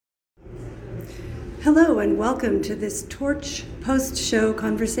Hello and welcome to this Torch post-show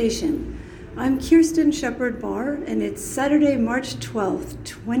conversation. I'm Kirsten Shepherd-Barr and it's Saturday, March 12th,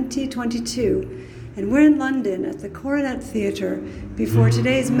 2022, and we're in London at the Coronet Theatre before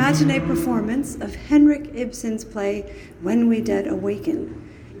today's matinee performance of Henrik Ibsen's play We Dead Awaken.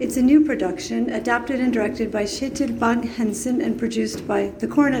 It's a new production adapted and directed by Shepherd-Barr and produced by the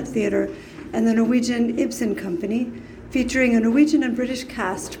Coronet Theatre and the Norwegian Ibsen Company, featuring a Norwegian and British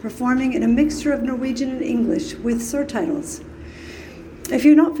cast performing in a mixture of Norwegian and English with surtitles. If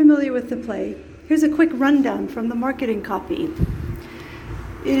you're not familiar with the play, here's a quick rundown from the marketing copy.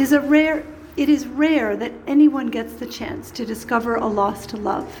 It is rare that anyone gets the chance to discover a lost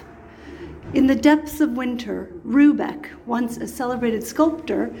love. In the depths of winter, Rubek, once a celebrated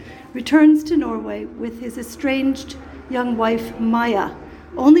sculptor, returns to Norway with his estranged young wife, Maya,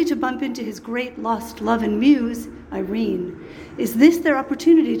 only to bump into his great lost love and muse, Irene. Is this their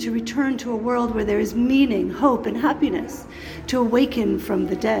opportunity to return to a world where there is meaning, hope, and happiness, to awaken from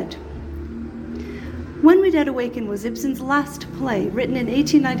the dead? We Dead Awaken was Ibsen's last play, written in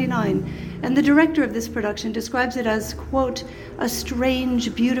 1899, and the director of this production describes it as, quote, a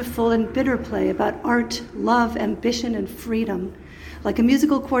strange, beautiful, and bitter play about art, love, ambition, and freedom. Like a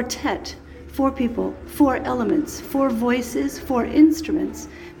musical quartet, 4 people, 4 elements, 4 voices, 4 instruments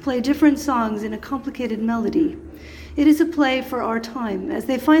play different songs in a complicated melody. It is a play for our time, as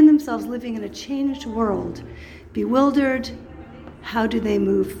they find themselves living in a changed world. Bewildered, how do they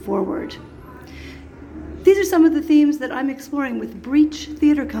move forward? These are some of the themes that I'm exploring with Breach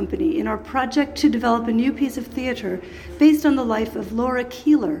Theatre Company in our project to develop a new piece of theatre based on the life of Laura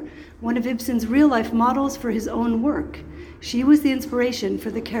Kieler, one of Ibsen's real-life models for his own work. She was the inspiration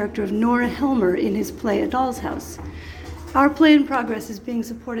for the character of Nora Helmer in his play A Doll's House. Our play in progress is being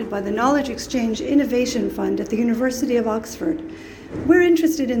supported by the Knowledge Exchange Innovation Fund at the University of Oxford. We're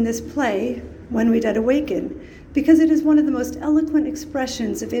interested in this play, We Dead Awaken, because it is one of the most eloquent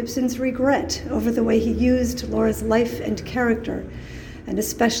expressions of Ibsen's regret over the way he used Laura's life and character, and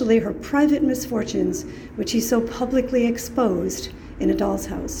especially her private misfortunes, which he so publicly exposed in A Doll's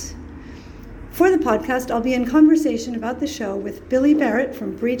House. For the podcast, I'll be in conversation about the show with Billy Barrett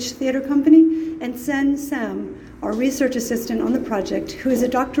from Breach Theatre Company and Tzen Sam, our research assistant on the project, who is a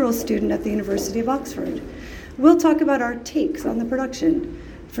doctoral student at the University of Oxford. We'll talk about our takes on the production.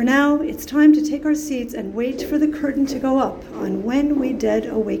 For now, it's time to take our seats and wait for the curtain to go up on We Dead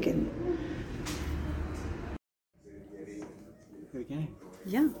Awaken. Here we go.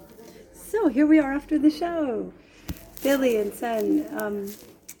 Yeah. So here we are after the show. Billy and Tzen,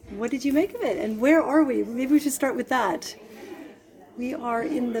 what did you make of it? And where are we? Maybe we should start with that. We are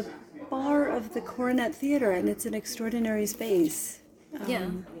in the bar of the Coronet Theatre, and it's an extraordinary space. How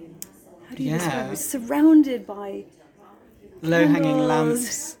do you describe it? We're surrounded by low-hanging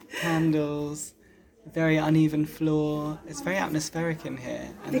lamps, candles, very uneven floor. It's very atmospheric in here.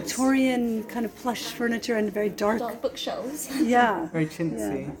 And Victorian kind of plush furniture and very dark bookshelves. Yeah. Very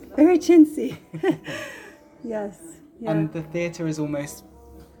chintzy. Yeah. Very chintzy. Yes. Yeah. And the theatre is almost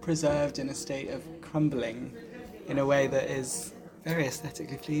preserved in a state of crumbling in a way that is very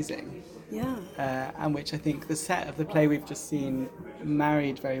aesthetically pleasing. Yeah. And which I think the set of the play we've just seen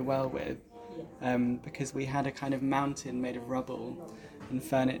married very well with, because we had a kind of mountain made of rubble and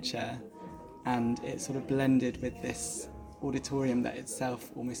furniture, and it sort of blended with this auditorium that itself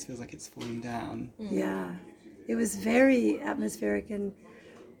almost feels like it's falling down. Yeah. It was very atmospheric, and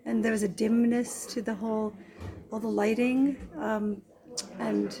there was a dimness to all the lighting,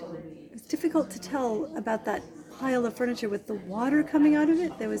 and it's difficult to tell about that pile of furniture with the water coming out of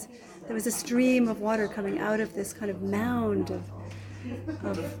it. There was a stream of water coming out of this kind of mound of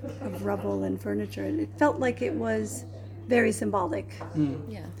rubble and furniture, and it felt like it was very symbolic.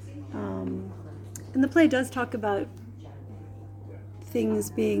 Yeah. And the play does talk about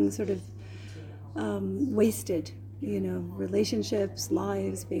things being sort of wasted, relationships,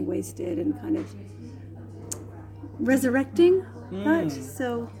 lives being wasted, and kind of resurrecting that.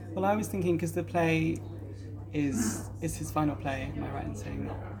 So, well, I was thinking, because the play is his final play, am I right in saying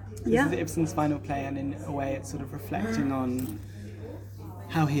that? Yeah. This is Ibsen's final play, and in a way it's sort of reflecting on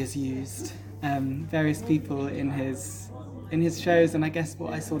how he has used various people in his shows, and I guess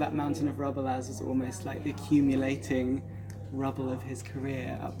what I saw that mountain of rubble as is almost like the accumulating rubble of his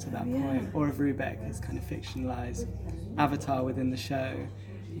career up to that point, or of Rubek, his kind of fictionalized avatar within the show.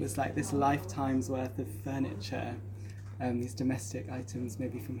 It was like this lifetime's worth of furniture, these domestic items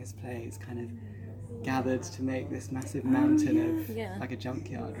maybe from his plays, kind of gathered to make this massive mountain of like a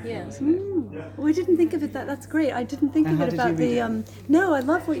junkyard, really, wasn't it? Oh, I didn't think of it that's great. I didn't think of it about the no, I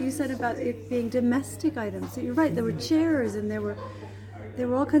love what you said about it being domestic items. So you're right, there were chairs and there there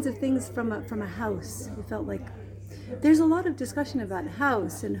were all kinds of things from a house. It felt like there's a lot of discussion about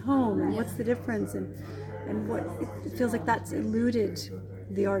house and home and what's the difference, and what it feels like that's eluded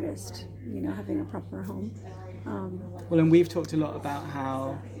the artist, having a proper home. Well, and we've talked a lot about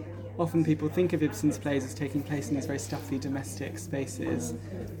how often people think of Ibsen's plays as taking place in these very stuffy domestic spaces,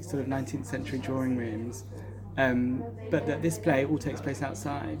 sort of 19th century drawing rooms, but that this play all takes place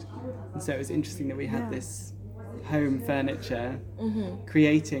outside. And so it was interesting that we had this home furniture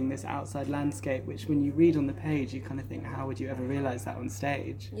creating this outside landscape, which when you read on the page, you kind of think, how would you ever realise that on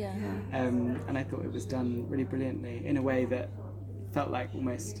stage? And I thought it was done really brilliantly in a way that felt like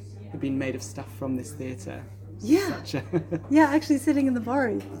almost had been made of stuff from this theatre. Actually sitting in the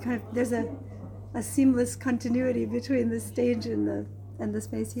bar, there's a seamless continuity between the stage and the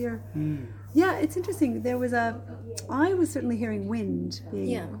space here. Yeah, it's interesting. I was certainly hearing wind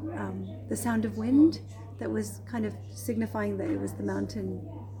being the sound of wind that was kind of signifying that it was the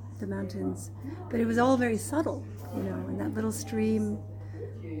mountains, but it was all very subtle, and that little stream.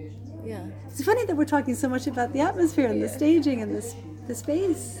 Yeah, it's funny that we're talking so much about the atmosphere and the staging and the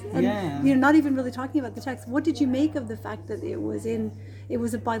space, and not even really talking about the text. What did you make of the fact that it was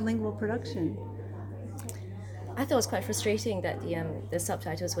a bilingual production? I thought it was quite frustrating that the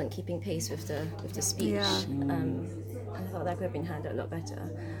subtitles weren't keeping pace with the speech. I thought that could have been handled a lot better.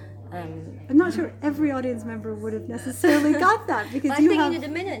 I'm not sure every audience member would have necessarily got that, because the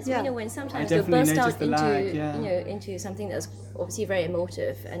minutes, when sometimes you burst out into something that's obviously very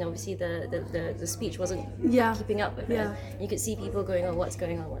emotive, and obviously the speech wasn't keeping up with it. You could see people going, "Oh, what's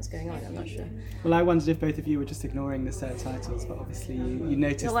going on? I'm not sure." Well, I wondered if both of you were just ignoring the subtitles, but obviously you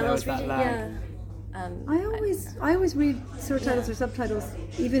noticed there was that lag. I always read surtitles or subtitles,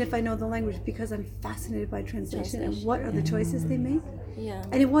 even if I know the language, because I'm fascinated by translation and what are the choices they make.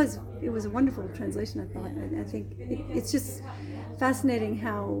 And it was a wonderful translation, I thought. And I think it's just fascinating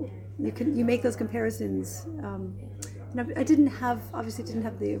how you make those comparisons. I didn't have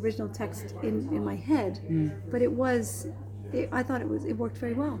the original text in my head, but I thought it worked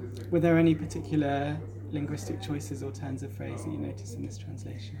very well. Were there any particular linguistic choices or turns of phrase that you noticed in this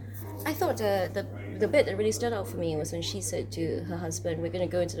translation? I thought the bit that really stood out for me was when she said to her husband, "We're going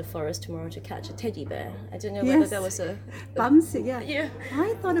to go into the forest tomorrow to catch a teddy bear." I don't know whether that was a Bamse, yeah.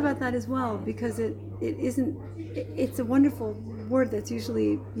 I thought about that as well, because it's a wonderful word that's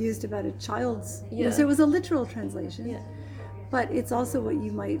usually used about a child's. So it was a literal translation. But it's also what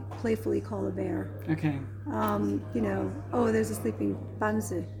you might playfully call a bear. Okay. There's a sleeping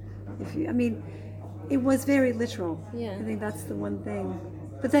Bamse. It was very literal. I think that's the one thing.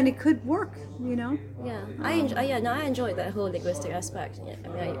 But then it could work, I enjoyed that whole linguistic aspect.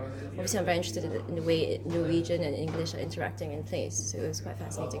 Obviously I'm very interested in the way Norwegian and English are interacting in plays, so it was quite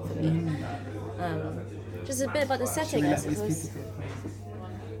fascinating for me. Just a bit about the setting, I suppose.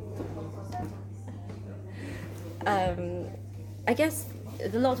 I guess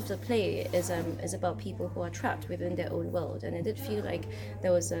a lot of the play is about people who are trapped within their own world, and it did feel like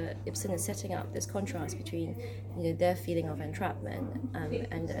there was Ibsen is setting up this contrast between their feeling of entrapment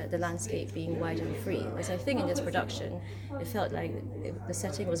and the landscape being wide and free. Whereas I think in this production, it felt like the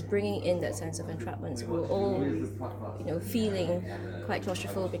setting was bringing in that sense of entrapment. So we were all feeling quite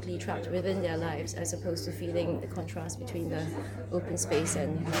claustrophobically trapped within their lives, as opposed to feeling the contrast between the open space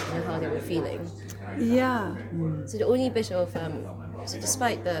and how they were feeling. So the only bit of so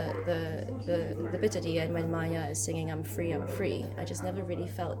despite the bit at the end when Maya is singing I'm free, I just never really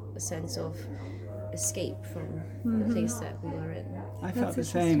felt a sense of escape from the place that we were in. I felt the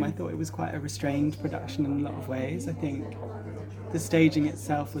same. I thought it was quite a restrained production in a lot of ways. I think the staging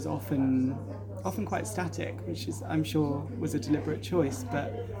itself was often quite static, which is, I'm sure, was a deliberate choice,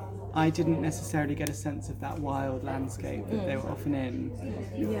 but I didn't necessarily get a sense of that wild landscape that they were often in.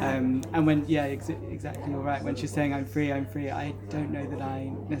 And when, exactly, you're right. When she's saying I'm free, I don't know that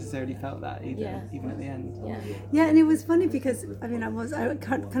I necessarily felt that either, even at the end. And it was funny because, I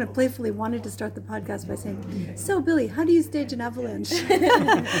kind of playfully wanted to start the podcast by saying, "So Billy, how do you stage an avalanche?"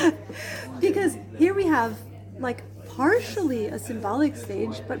 Because here we have, partially a symbolic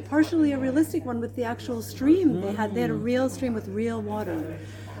stage, but partially a realistic one with the actual stream. They had a real stream with real water.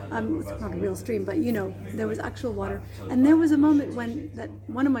 It's not a real stream, but there was actual water. And there was a moment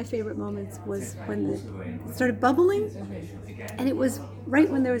one of my favorite moments was when it started bubbling, and it was right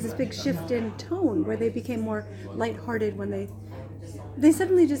when there was this big shift in tone where they became more lighthearted, when they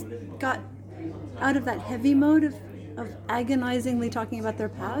suddenly just got out of that heavy mode of agonizingly talking about their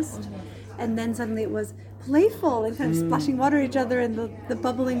past, and then suddenly it was playful and kind of splashing water at each other in the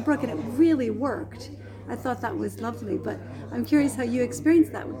bubbling brook, and it really worked. I thought that was lovely, but I'm curious how you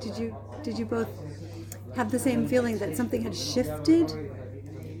experienced that. Did you both have the same feeling that something had shifted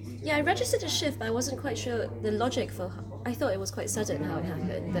Yeah, I registered a shift, but I wasn't quite sure the logic for. I thought it was quite sudden how it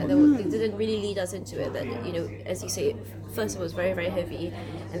happened. That it didn't really lead us into it. That, you know, as you say, first it was very, very heavy,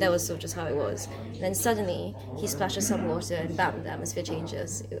 and that was sort of just how it was. And then suddenly he splashes some water, and bam, the atmosphere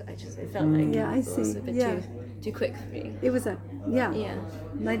changes. It felt like it was a bit too quick for me. It was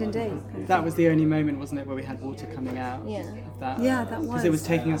night and day. Kind of that was the only moment, wasn't it, where we had water coming out? Yeah. Of that. Yeah, that was. Because it was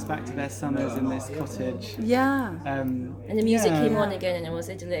taking us back to their summers in this cottage. Yeah. And the music came on again, and it was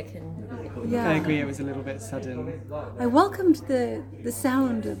idyllic. And I agree, it was a little bit sudden. I welcomed the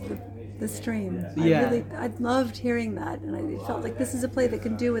sound of the stream. I loved hearing that, and I felt like this is a play that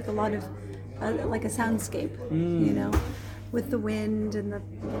can do with a lot of like a soundscape, you know, with the wind and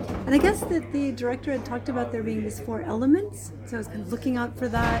I guess that the director had talked about there being these 4 elements, so I was kind of looking out for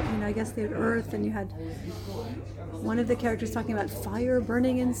that. You know, I guess they had earth, and you had one of the characters talking about fire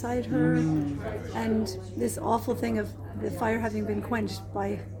burning inside her, and this awful thing of the fire having been quenched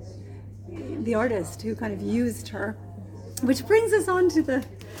by the artist who kind of used her, which brings us on to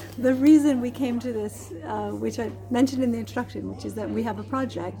the reason we came to this, which I mentioned in the introduction, which is that we have a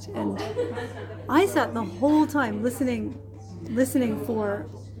project, and I sat the whole time listening for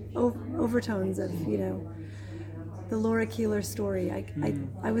overtones of, you know, the Laura Kieler story.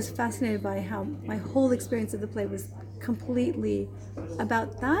 I was fascinated by how my whole experience of the play was completely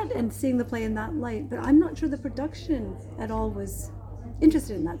about that and seeing the play in that light, but I'm not sure the production at all was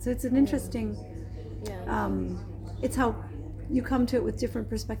interested in that. So it's an interesting, it's how you come to it with different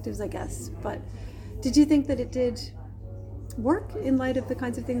perspectives, I guess. But did you think that it did work in light of the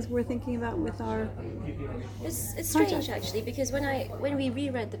kinds of things we're thinking about with our It's strange actually, because when we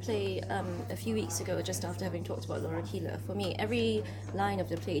reread the play a few weeks ago, just after having talked about Laura Kieler, for me every line of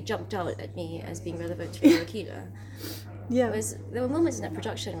the play jumped out at me as being relevant to Laura Kieler. Yeah. There were moments in that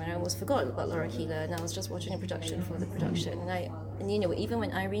production when I almost forgot about Laura Kieler, and I was just watching a production for the production, and you know, even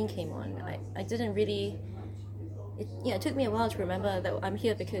when Irene came on, I didn't really. It took me a while to remember that I'm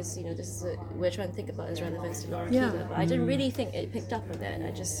here because, you know, this is we're trying to think about his relevance to Laura Kieler, but I didn't really think it picked up on that, and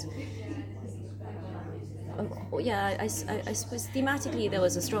I just. I suppose thematically there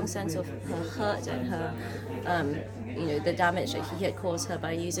was a strong sense of her hurt and her, you know, the damage that he had caused her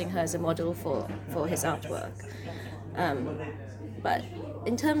by using her as a model for his artwork. But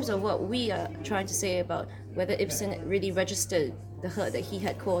in terms of what we are trying to say about whether Ibsen really registered the hurt that he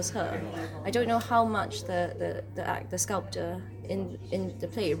had caused her, I don't know how much the sculptor in the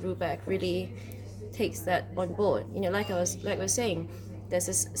play Rubeck really takes that on board. You know, like I was saying, there's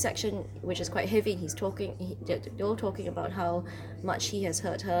this section which is quite heavy. They're all talking about how much he has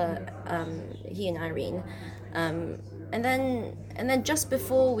hurt her, he and Irene, and then just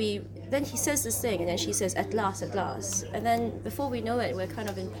before then he says this thing, and then she says, at last, and then before we know it, we're kind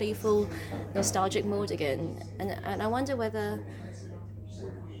of in playful, nostalgic mode again, and I wonder whether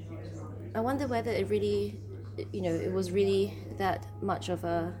it really, you know, it was really that much of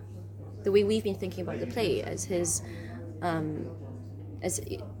the way we've been thinking about the play as his.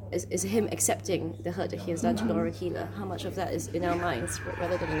 As him accepting the hurt that he has done to Laura Kieler, how much of that is in our minds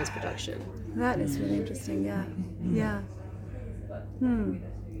rather than in his production? That is really interesting, yeah.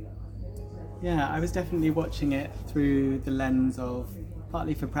 Yeah, I was definitely watching it through the lens of,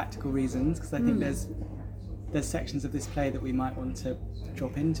 partly for practical reasons, because I think there's sections of this play that we might want to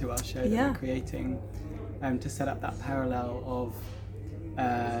drop into our show that we're creating, to set up that parallel of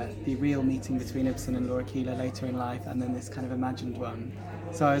the real meeting between Ibsen and Laura Kieler later in life, and then this kind of imagined one.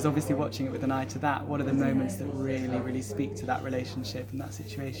 So I was obviously watching it with an eye to that. What are the moments that really, really speak to that relationship and that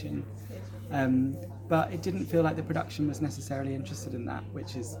situation? But it didn't feel like the production was necessarily interested in that,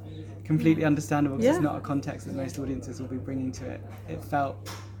 which is completely understandable because it's not a context that most audiences will be bringing to it. It felt,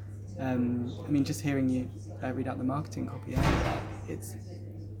 I mean, just hearing you read out the marketing copy, it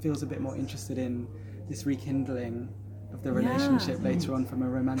feels a bit more interested in this rekindling of the relationship later on from a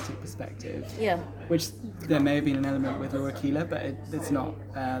romantic perspective. Yeah. Which there may have been an element with Laura Kieler, but it's not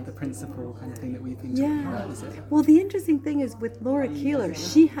the principal kind of thing that we've been talking about, is it? Well, the interesting thing is with Laura Kieler,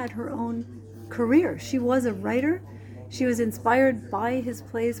 she had her own career. She was a writer. She was inspired by his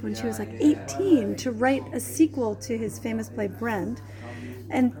plays when she was like 18 to write a sequel to his famous play Brand.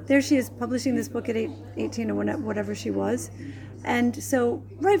 And there she is publishing this book at 18 or whatever she was. And so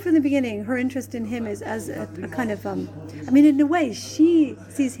right from the beginning, her interest in him is as a kind of, I mean, in a way, she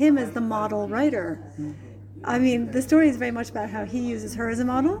sees him as the model writer. I mean, the story is very much about how he uses her as a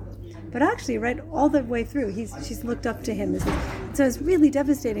model, but actually right all the way through, she's looked up to him. So it's really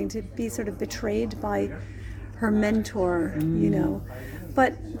devastating to be sort of betrayed by her mentor, you know.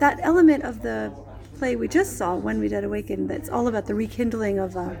 But that element of the play we just saw, When We Dead Awaken, that's all about the rekindling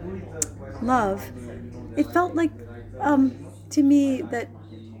of love, it felt like, to me, that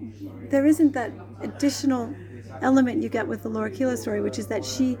there isn't that additional element you get with the Laura Kieler story, which is that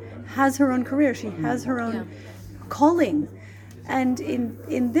she has her own career, she has her own calling. And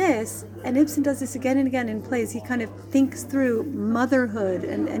in this, and Ibsen does this again and again in plays, he kind of thinks through motherhood,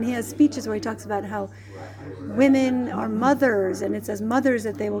 and he has speeches where he talks about how women are mothers, and it's as mothers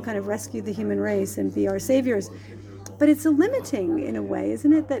that they will kind of rescue the human race and be our saviors. But it's a limiting in a way,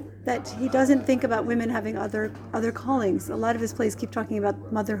 isn't it? That he doesn't think about women having other callings. A lot of his plays keep talking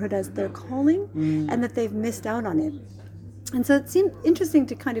about motherhood as their calling, and that they've missed out on it. And so it seemed interesting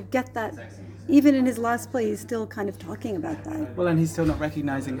to kind of get that. Even in his last play, he's still kind of talking about that. Well, and he's still not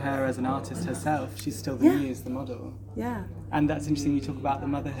recognising her as an artist herself. She's still the muse, the model. Yeah. And that's interesting. You talk about the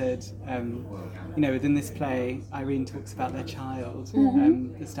motherhood. Within this play, Irene talks about their child,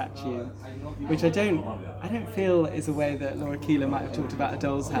 the statue, which I don't feel is a way that Laura Kieler might have talked about A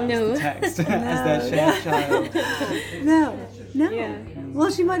Doll's House, the text, as their shared child. No. Yeah.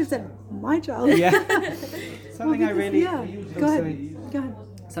 Well, she might have said, my child. Yeah. Something I really... Go ahead.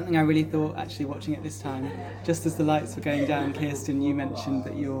 Something I really thought, actually, watching it this time, just as the lights were going down, Kirsten, you mentioned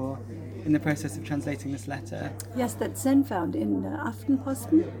that you're in the process of translating this letter. Yes, that Tzen found in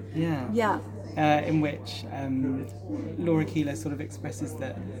Aftenposten. Yeah. In which Laura Kieler sort of expresses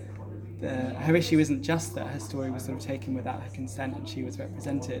that her issue isn't just that her story was sort of taken without her consent and she was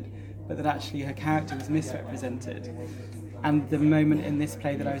represented, but that actually her character was misrepresented. And the moment in this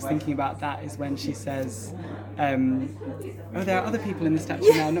play that I was thinking about that is when she says, there are other people in the statue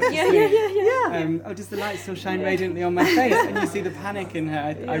now, not just me. Does the light still shine radiantly on my face? And you see the panic in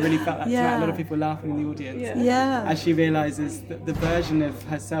her. I really felt that tonight. A lot of people were laughing in the audience. As she realises that the version of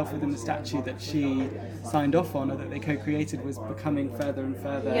herself within the statue that she signed off on, or that they co-created, was becoming further and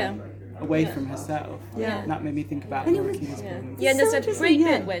further away from herself. And that made me think about Laura Kieler's performance. Yeah, and there's a great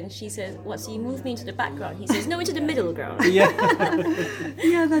bit when she says, so you move me into the background. He says, no, into the middle ground. Yeah,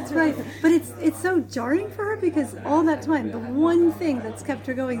 that's right. But it's so jarring for her, because all that time, the one thing that's kept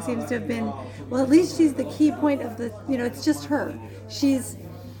her going seems to have been, well, at least she's the key point of the, it's just her.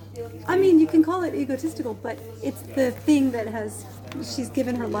 You can call it egotistical, but it's the thing that she's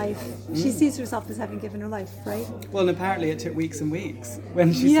given her life. She sees herself as having given her life, right? Well, and apparently it took weeks and weeks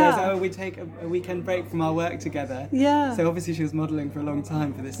when she says, we take a weekend break from our work together. Yeah. So obviously she was modelling for a long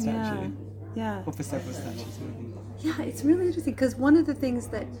time for this statue. Yeah. Or for several statues, maybe. Yeah, it's really interesting, because one of the things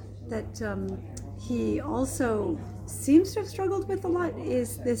that he also seems to have struggled with a lot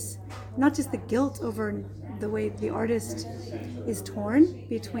is this, not just the guilt over the way the artist is torn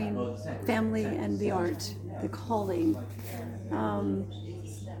between family and the art, the calling.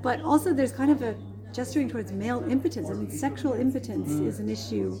 But also there's kind of a gesturing towards male impotence. Sexual impotence is an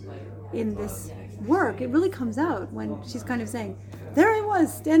issue in this work. It really comes out when she's kind of saying, there I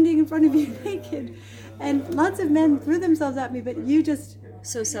was standing in front of you naked, and lots of men threw themselves at me, but you just...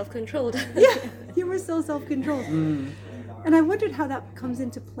 So self-controlled. You were so self-controlled. And I wondered how that comes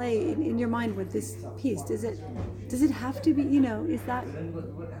into play in your mind with this piece. Does it have to be, is that...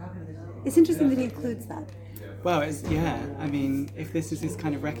 It's interesting that he includes that. Well, if this is his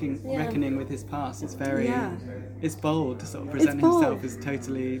kind of reckoning with his past, it's very, it's bold to sort of present himself as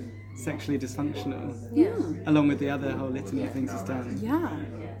totally sexually dysfunctional, along with the other whole litany of things he's done.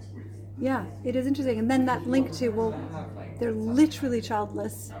 Yeah, it is interesting. And then that link to, well, they're literally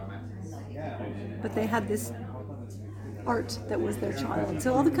childless, but they had this art that was their child.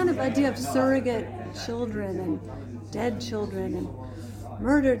 So all the kind of idea of surrogate children and dead children and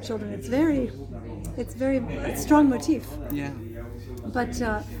murdered children, it's a strong motif. Yeah. But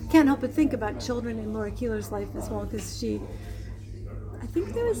can't help but think about children in Laura Kieler's life as well, because I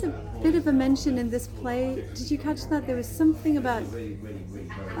think there was a bit of a mention in this play. Did you catch that? There was something about,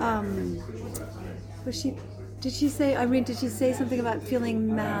 did she say something about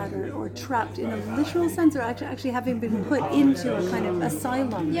feeling mad or trapped in a literal sense, or actually having been put into a kind of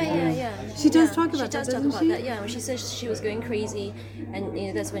asylum? Yeah. She does talk about that, doesn't she? That, when she says she was going crazy,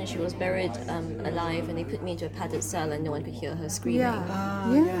 and that's when she was buried alive, and they put me into a padded cell, and no one could hear her screaming.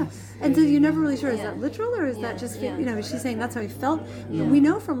 Yes. And so you're never really sure, is that literal, or is that just, is she saying that's how he felt? Yeah. We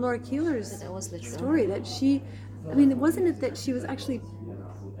know from Laura Kieler's story that wasn't it that she was actually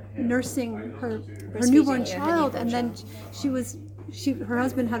nursing her newborn child, and then her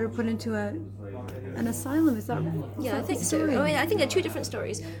husband had her put into an asylum. Is that I think so. I think there are two different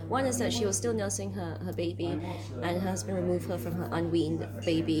stories. One is that she was still nursing her baby, and her husband removed her from her unweaned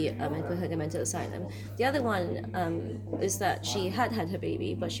baby and put her in a mental asylum. The other one is that she had her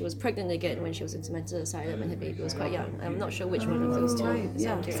baby, but she was pregnant again when she was in the mental asylum, and her baby was quite young. I'm not sure which one of those two. Right.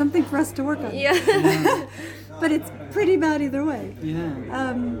 Yeah, something for us to work on. But it's pretty bad either way.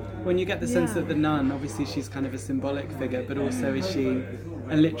 When you get the sense that the nun, obviously she's kind of a symbolic figure, but also is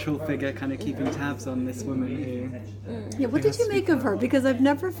a literal figure kind of keeping tabs on this woman who... Yeah, what did you make of her? Because I've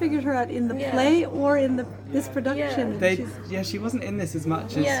never figured her out in the play or in this production. She wasn't in this as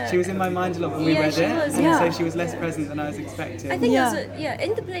much as... She was in my mind a lot when we read it, and so she was less present than I was expecting. I think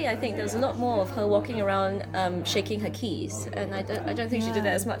in the play I think there was a lot more of her walking around shaking her keys, and I don't think she did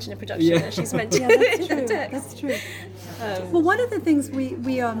that as much in the production as she's meant to. That's true. That's true. Well, one of the things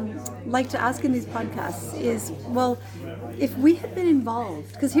we like to ask in these podcasts is, well, if we had been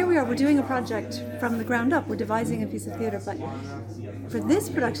involved, because here we are, we're doing a project from the ground up, we're devising a piece of theatre, but for this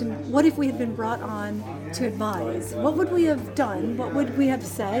production, what if we had been brought on to advise? What would we have done? What would we have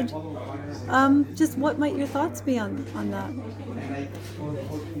said? Just what might your thoughts be on that?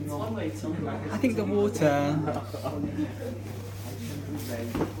 I think the water...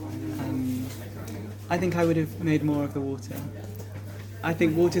 I think I would have made more of the water. I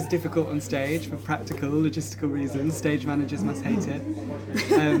think water's difficult on stage for practical, logistical reasons. Stage managers must hate it.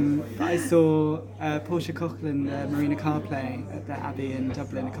 But I saw Portia Coughlan, the Marina Carr play at the Abbey in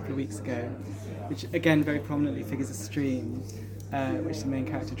Dublin a couple of weeks ago, which again very prominently figures a stream, which the main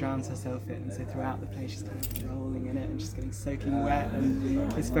character drowns herself in. And so throughout the play she's kind of rolling in it and just getting soaking wet,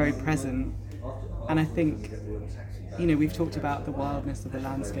 and it's very present. And I think, we've talked about the wildness of the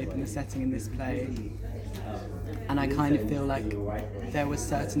landscape and the setting in this play, and I kind of feel like there were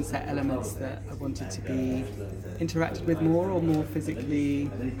certain set elements that I wanted to be interacted with more or more physically.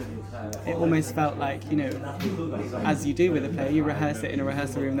 It almost felt like, as you do with a play, you rehearse it in a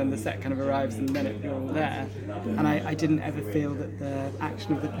rehearsal room, then the set kind of arrives and then you're all there. And I didn't ever feel that the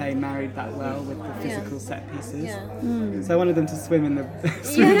action of the play married that well with the physical set pieces. So I wanted them to swim in the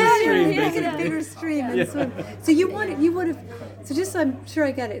stream, basically. A bigger stream and swim. So you would have, so just so I'm sure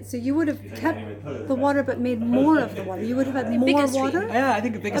I get it, so you would have kept the water but made more of the water. You would have had more water? Yeah, I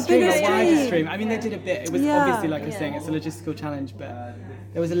think a bigger stream, a wider stream. I mean, they did a bit. It was obviously, like I was saying, it's a logistical challenge, but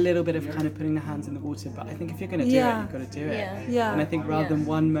there was a little bit of kind of putting the hands in the water. But I think if you're going to do it, you've got to do it. Yeah. And I think rather than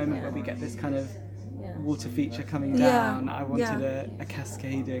one moment where we get this kind of water feature coming down, I wanted a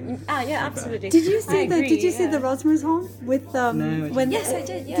cascading. Absolutely. Did you see the Rosmer's home with No, yes, I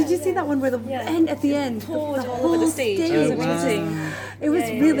did. Yeah, did you see that one where the end at the end poured the all whole over the stage? It was amazing. It was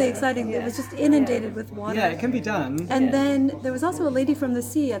really exciting. It was just inundated with water. Yeah, it can be done. And then there was also a lady from the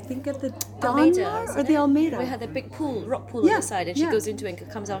sea, I think at the Donmar or the Almeida. We had a big rock pool on the side, and she goes into it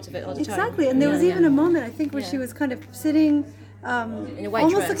and comes out of it all the time. Exactly, and there was even a moment, I think, where she was kind of sitting in a white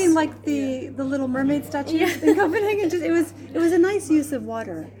almost dress. looking like the Little Mermaid statue in Copenhagen. It was a nice use of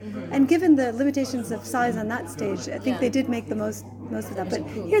water, and given the limitations of size on that stage, I think they did make the most of that. But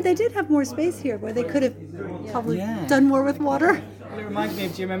here they did have more space here where they could have probably done more with water. Well, it reminded me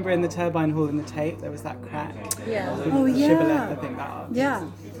of, do you remember in the turbine hall in the tape there was that crack? Yeah. Shibboleth, I think that. Yeah.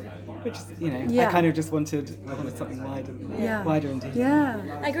 Which is, I kind of just wanted something wider and deeper. Yeah.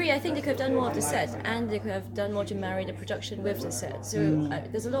 I agree. I think they could have done more of the set, and they could have done more to marry the production with the set. So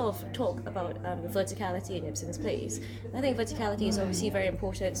there's a lot of talk about verticality in Ibsen's plays. And I think verticality is obviously very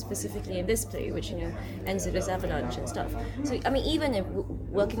important, specifically in this play, which ends with this avalanche and stuff. So I mean, even if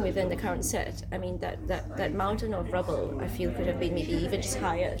working within the current set, I mean that mountain of rubble, I feel could have been maybe even just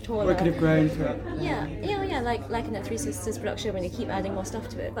higher, taller. Or it could have grown throughout. Like in that Three Sisters production when they keep adding more stuff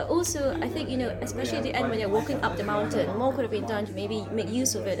to it. But also, I think, especially at the end when they're walking up the mountain, more could have been done to maybe make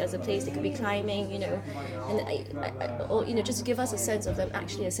use of it as a place they could be climbing, or just to give us a sense of them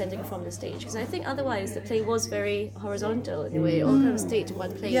actually ascending from the stage. Because I think otherwise the play was very horizontal in a way, it all kind of stayed to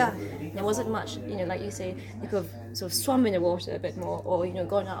one plane. Yeah. There wasn't much, like you say, they could have sort of swum in the water a bit more, or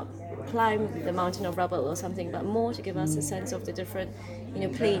gone up, climbed the mountain of rubble or something, but more to give us a sense of the different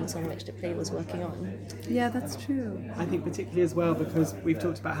planes on which the play was working on. Yeah, that's true. I think particularly as well because we've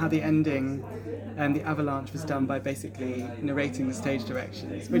talked about how the ending and the avalanche was done by basically narrating the stage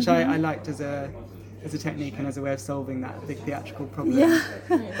directions, which I liked as a technique and as a way of solving that big theatrical problem. Yeah.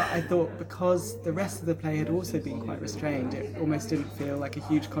 But I thought because the rest of the play had also been quite restrained, it almost didn't feel like a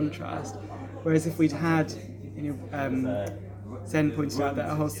huge contrast. Whereas if we'd had, Tzen pointed out that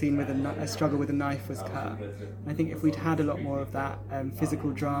a whole scene with a struggle with a knife was cut. I think if we'd had a lot more of that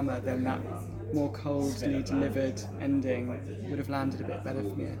physical drama, then that more coldly delivered ending would have landed a bit better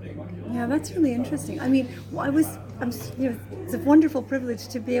for me, I think. Yeah, that's really interesting. I mean, it's a wonderful privilege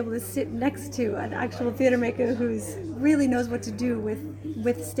to be able to sit next to an actual theatre maker who really knows what to do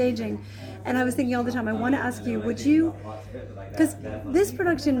with staging. And I was thinking all the time, I want to ask you, would you, because this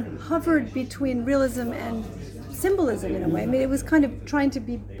production hovered between realism and symbolism in a way. I mean, it was kind of trying to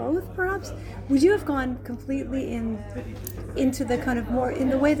be both, perhaps. Would you have gone completely into the kind of more in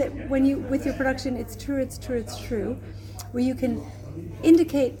the way that when you with your production, it's true, where you can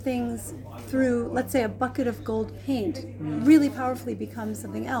indicate things through, let's say, a bucket of gold paint really powerfully becomes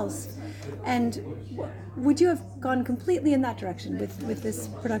something else. And would you have gone completely in that direction with this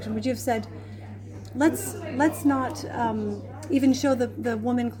production? Would you have said, let's not even show the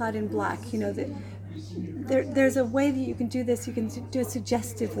woman clad in black, there's a way that you can do this, you can do it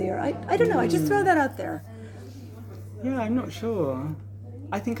suggestively, or I don't know, I just throw that out there. Yeah, I'm not sure.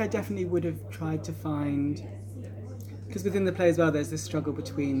 I think I definitely would have tried to find, because within the play as well, there's this struggle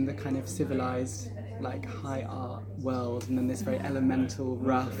between the kind of civilized, like high art world, and then this very elemental,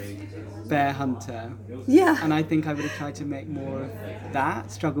 rough bear hunter. Yeah. And I think I would have tried to make more of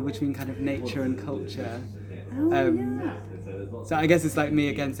that struggle between kind of nature and culture. Yeah. So I guess it's like me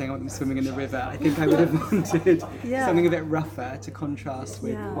again saying I want them swimming in the river. I think I would have wanted something a bit rougher to contrast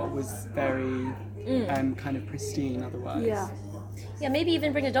with what was very kind of pristine otherwise. Yeah, maybe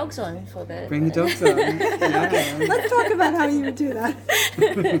even bring the dogs on for a bit. Bring the dogs on. Yeah. Let's talk about how you would do that.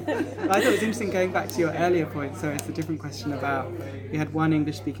 I thought it was interesting going back to your earlier point. So it's a different question about, you had one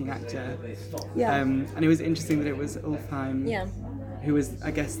English-speaking actor, and it was interesting that it was Ulfheim, who was,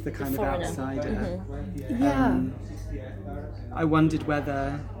 I guess, the kind of outsider. I wondered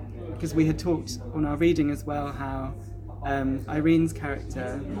whether, because we had talked on our reading as well, how Irene's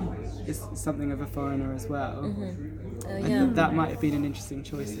character is something of a foreigner as well. I thought that might have been an interesting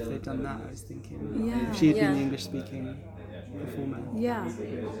choice if they'd done that, I was thinking. If she had been the English-speaking performer. Yeah,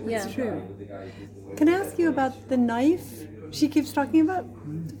 that's true. Can I ask you about the knife she keeps talking about?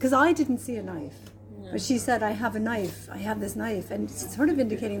 Because I didn't see a knife. But she said, I have this knife, and it's sort of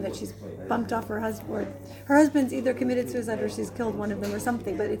indicating that she's bumped off her husband, or her husband's either committed suicide or she's killed one of them or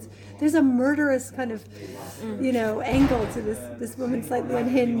something, but there's a murderous kind of, angle to this woman, slightly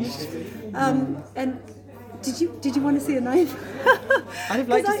unhinged. And did you want to see a knife? I'd have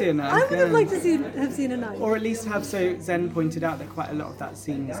liked to see a knife. I would have liked to have seen a knife. Or at least have, so Tzen pointed out that quite a lot of that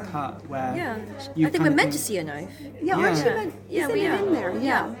scene is cut where I think we're meant to see a knife. Isn't it in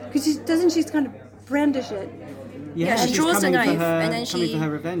there? Because doesn't she kind of brandish it? She draws the knife, and then coming for her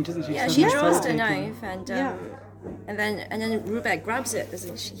revenge, isn't she? She draws the knife, and then Rubek grabs it,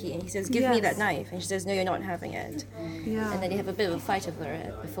 doesn't she? And he says, "Give me that knife," and she says, "No, you're not having it." And then they have a bit of a fight over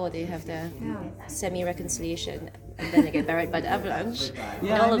it before they have their semi-reconciliation, and then they get buried by the avalanche.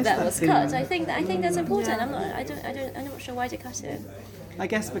 And all of that was cut. I think that's important. I'm not sure why they cut it. I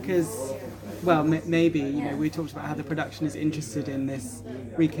guess because, well, maybe, we talked about how the production is interested in this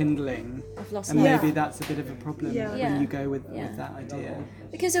rekindling, and maybe that's a bit of a problem when you go with that idea.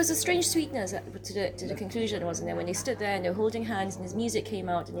 Because there was a strange sweetness to the conclusion, wasn't there, when they stood there and they were holding hands and his music came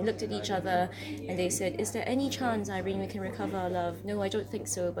out and they looked at each other and they said, "Is there any chance, Irene, we can recover our love?" "No, I don't think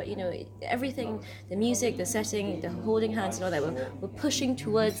so." But, everything, the music, the setting, the holding hands and all that, were pushing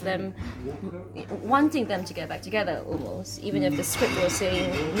towards them, wanting them to get back together almost, even if the script was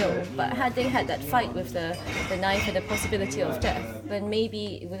saying no. But had they had that fight with the knife and the possibility of death, then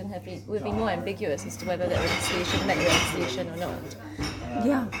maybe it would be more ambiguous as to whether that reconciliation meant reconciliation or not.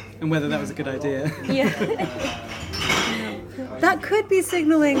 Yeah. And whether that was a good idea. That could be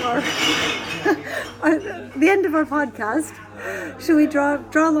signaling the end of our podcast. Should we draw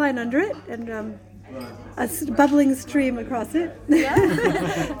a line under it and a bubbling stream across it?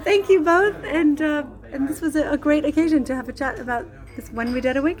 Thank you both, and this was a great occasion to have a chat about this When We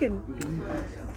Dead Awaken.